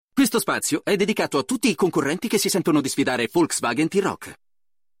Questo spazio è dedicato a tutti i concorrenti che si sentono di sfidare Volkswagen T-Rock.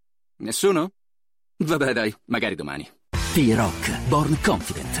 Nessuno? Vabbè dai, magari domani. T-Rock, Born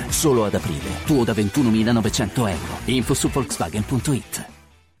Confident. Solo ad aprile. Tuo da €21.900. Info su Volkswagen.it.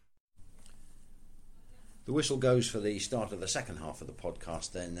 The whistle goes for the start of the second half of the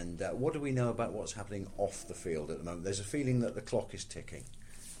podcast then, and what do we know about what's happening off the field at the moment? There's a feeling that the clock is ticking.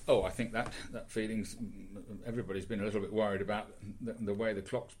 Oh, I think that feeling's... Everybody's been a little bit worried about the way the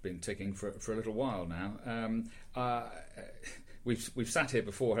clock's been ticking for a little while now. We've sat here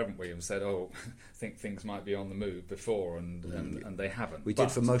before, haven't we, and said, "Oh, I think things might be on the move before," and they haven't. We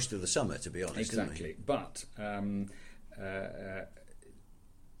did for most of the summer, to be honest. Exactly, didn't we? But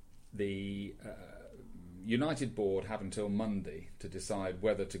the United board have until Monday to decide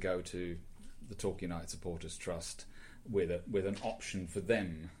whether to go to the Torquay United Supporters Trust with an option for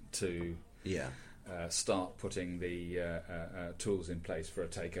them to start putting the tools in place for a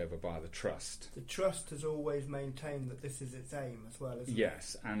takeover by the trust. The trust has always maintained that this is its aim as well, isn't it?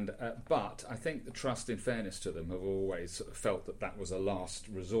 Yes, and but I think the trust, in fairness to them, have always sort of felt that was a last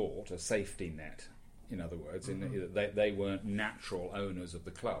resort, a safety net. In other words, they weren't natural owners of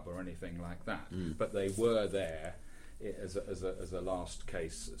the club or anything like that, but they were there as a last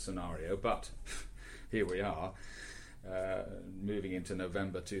case scenario. But here we are. Moving into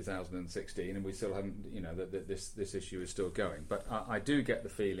November 2016, and we still haven't, this issue is still going. But I do get the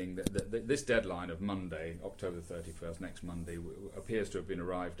feeling that this deadline of Monday, October 31st, next Monday, appears to have been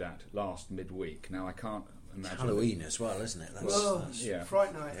arrived at last midweek. Now, I can't imagine... It's Halloween as well, isn't it? Yeah.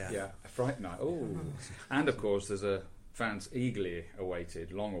 Fright Night. Yeah, Fright Night. Oh. And, of course, there's a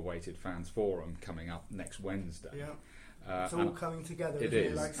long-awaited fans forum coming up next Wednesday. Yeah. It's all coming together. It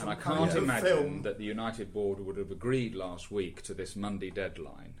is. Like and I can't imagine that the United board would have agreed last week to this Monday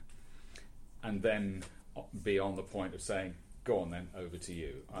deadline and then be on the point of saying, "Go on then, over to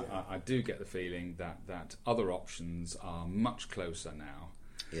you." Yeah. I do get the feeling that other options are much closer now.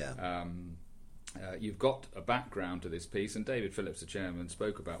 Yeah. You've got a background to this piece, and David Phillips, the chairman,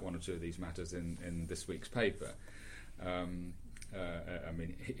 spoke about one or two of these matters in this week's paper. I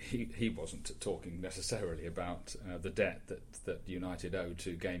mean, he wasn't talking necessarily about the debt that United owe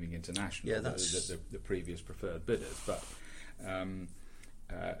to Gaming International, the previous preferred bidders. But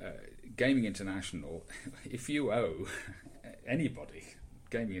Gaming International, if you owe anybody,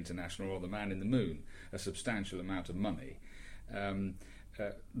 Gaming International or the Man in the Moon, a substantial amount of money,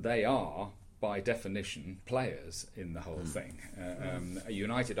 they are, by definition, players in the whole thing.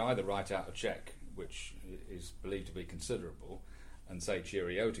 United either write out a cheque, which is believed to be considerable, and say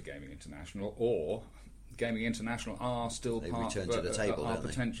cheerio to Gaming International, or Gaming International are still part of the table,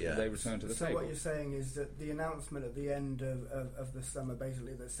 potentially. They return to the table. So what you're saying is that the announcement at the end of the summer,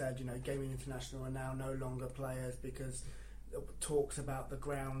 basically, that said, Gaming International are now no longer players because talks about the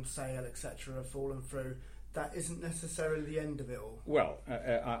ground sale, etc., have fallen through. That isn't necessarily the end of it all. Well,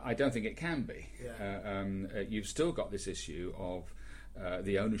 I don't think it can be. Yeah. You've still got this issue of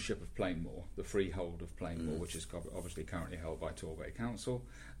the ownership of Plainmoor, the freehold of Plainmoor, which is obviously currently held by Torbay Council.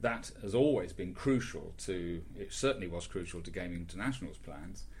 That has always been crucial it certainly was crucial to Gaming International's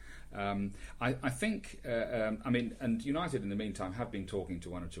plans. I think, and United in the meantime have been talking to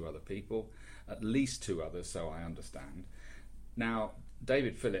one or two other people, at least two others, so I understand. Now,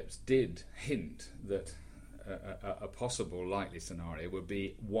 David Phillips did hint that a possible likely scenario would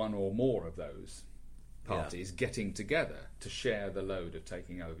be one or more of those parties getting together to share the load of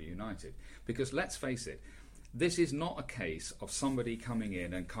taking over United. Because let's face it, this is not a case of somebody coming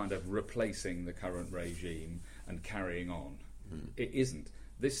in and kind of replacing the current regime and carrying on. It isn't.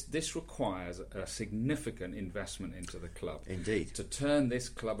 This requires a significant investment into the club. Indeed. To turn this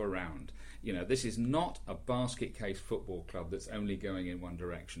club around. This is not a basket case football club that's only going in one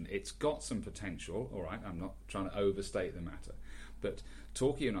direction. It's got some potential, all right, I'm not trying to overstate the matter, but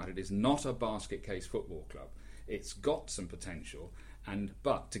Torquay United is not a basket case football club. It's got some potential,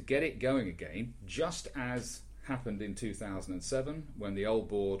 but to get it going again, just as happened in 2007 when the old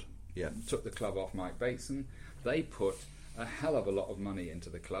board took the club off Mike Bateson, they put a hell of a lot of money into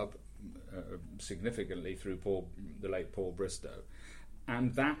the club, significantly through the late Paul Bristow,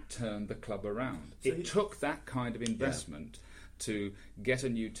 and that turned the club around. So it took that kind of investment to get a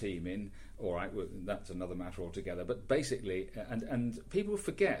new team in. All right, well, that's another matter altogether. But basically, and people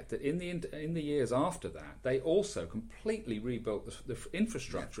forget that in the years after that, they also completely rebuilt the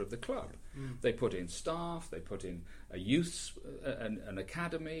infrastructure of the club. They put in staff, they put in a youth, an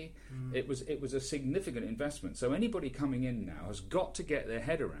academy. It was a significant investment. So anybody coming in now has got to get their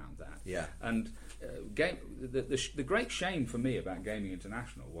head around that. Yeah. And the great shame for me about Gaming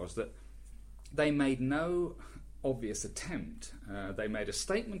International was that they made no obvious attempt. They made a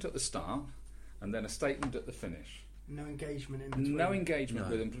statement at the start and then a statement at the finish. No engagement in between. No engagement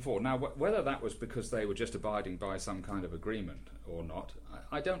with them before. Now, whether that was because they were just abiding by some kind of agreement or not,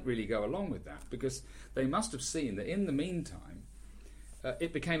 I don't really go along with that, because they must have seen that in the meantime,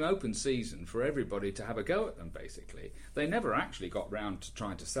 it became open season for everybody to have a go at them, basically. They never actually got round to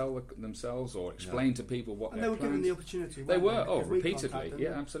trying to sell themselves or explain to people what and their they were plans. given the opportunity. They were, because we repeatedly. contacted Yeah,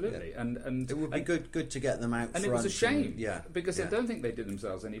 them. absolutely. Yeah. And it would be good to get them out and front. it was a shame, because yeah. I don't think they did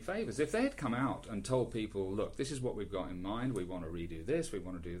themselves any favours. If they had come out and told people, look, this is what we've got in mind, we want to redo this, we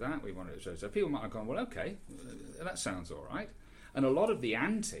want to do that, we want to... So people might have gone, well, OK, that sounds all right. And a lot of the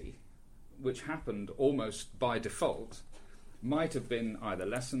anti, which happened almost by default, might have been either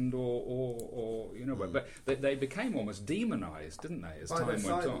lessened or but they became almost demonised, didn't they, as By time their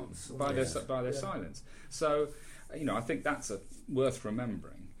went silence. on by their silence. So I think that's worth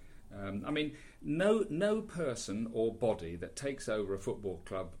remembering. I mean, no person or body that takes over a football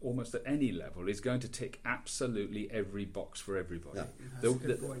club almost at any level is going to tick absolutely every box for everybody. No. That's a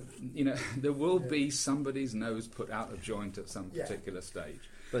good point. There will be somebody's nose put out of joint at some particular stage.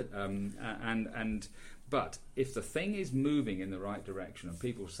 But But if the thing is moving in the right direction and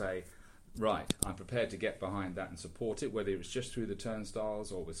people say, right, I'm prepared to get behind that and support it, whether it's just through the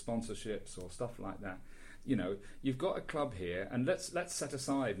turnstiles or with sponsorships or stuff like that, you've got a club here, and let's set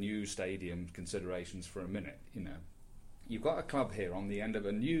aside new stadium considerations for a minute. You've got a club here on the end of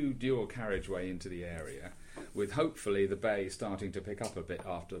a new dual carriageway into the area, with hopefully the bay starting to pick up a bit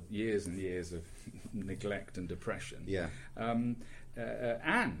after years and years of neglect and depression. Yeah.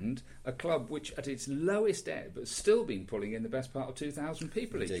 And a club which, at its lowest ebb, has still been pulling in the best part of 2,000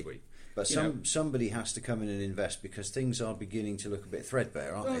 people each week. But somebody has to come in and invest, because things are beginning to look a bit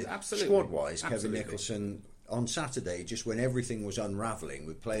threadbare, aren't they? Absolutely. Squad-wise, Kevin Absolutely. Nicholson, on Saturday, just when everything was unravelling,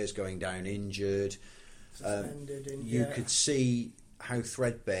 with players going down injured, you could see how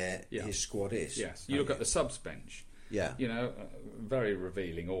threadbare his squad is. Yes, you look at the subs bench. Yeah. Very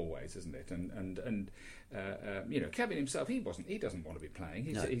revealing always, isn't it? And Kevin himself, he doesn't want to be playing.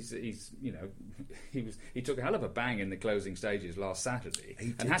 He took a hell of a bang in the closing stages last Saturday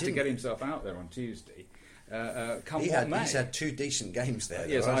and had to get himself out there on Tuesday. He's had two decent games there.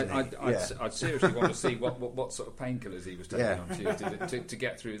 Yes, though, I'd seriously want to see what sort of painkillers he was taking on Tuesday to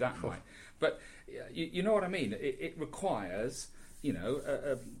get through that night. But you know what I mean. It requires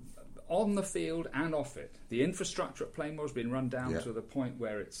on the field and off it. The infrastructure at Plainmoor has been run down to the point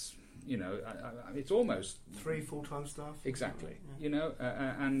where it's it's almost 3 full-time staff. Exactly.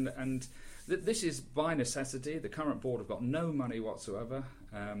 This is by necessity. The current board have got no money whatsoever.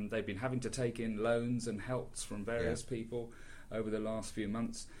 They've been having to take in loans and helps from various people over the last few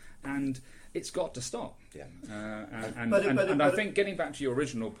months, and it's got to stop. Yeah. I think, getting back to your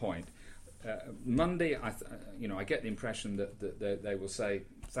original point, Monday, I get the impression that they will say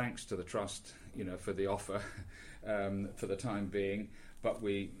thanks to the trust, for the offer for the time being, but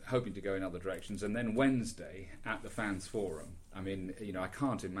we're hoping to go in other directions. And then Wednesday at the Fans Forum, I mean, I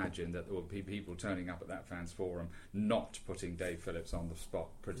can't imagine that there will be people turning up at that Fans Forum not putting Dave Phillips on the spot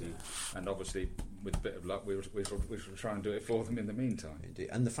and obviously, with a bit of luck, we shall try and do it for them in the meantime. Indeed.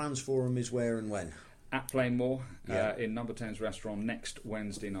 And the Fans Forum is where and when? At Plainmoor, in Number 10's restaurant next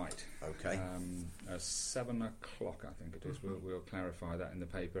Wednesday night. Okay. 7 o'clock, I think it is. We'll clarify that in the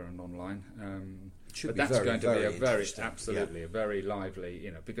paper and online. Should but be that's very, going to be very a very lively,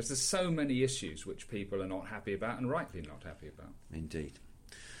 because there's so many issues which people are not happy about, and rightly not happy about. Indeed.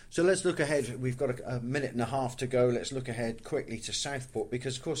 So let's look ahead. We've got a minute and a half to go. Let's look ahead quickly to Southport,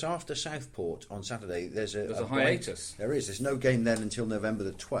 because, of course, after Southport on Saturday, there's a hiatus. There's no game then until November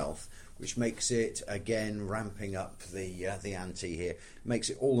the 12th, which makes it, again, ramping up the ante here. Makes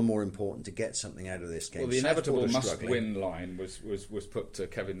it all the more important to get something out of this game. Well, the inevitable must-win line was put to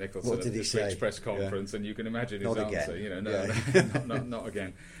Kevin Nicholson at this week's press conference, and you can imagine his answer. Again. Not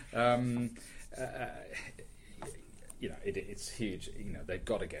again. It's huge. They've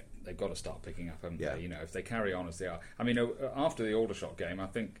got to start picking up, haven't they? If they carry on as they are. I mean, after the Aldershot game, I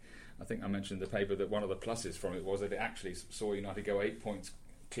think I mentioned in the paper that one of the pluses from it was that it actually saw United go 8 points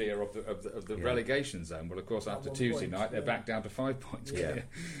clear of the relegation zone. Well, of course, after Tuesday night, they're back down to 5 points clear.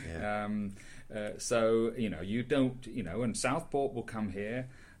 So you don't, and Southport will come here.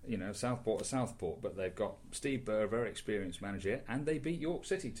 Southport are Southport, but they've got Steve Burr, a very experienced manager, and they beat York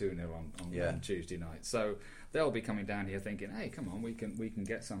City 2-0 on Tuesday night. So they'll be coming down here thinking, hey, come on, we can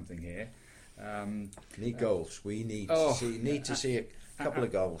get something here. Need goals. We need to see a couple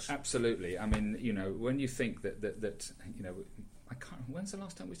of goals. Absolutely. I mean, when you think that I can't. When's the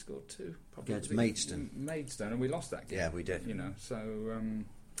last time we scored 2? Probably against Maidstone. Maidstone, and we lost that game. Yeah, we did. So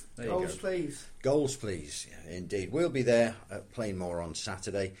Goals, please. Goals, please. Yeah, indeed. We'll be there at Plainmoor on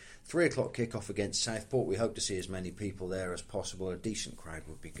Saturday. 3 o'clock kick-off against Southport. We hope to see as many people there as possible. A decent crowd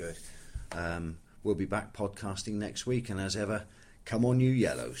would be good. We'll be back podcasting next week. And as ever, come on you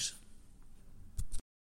Yellows.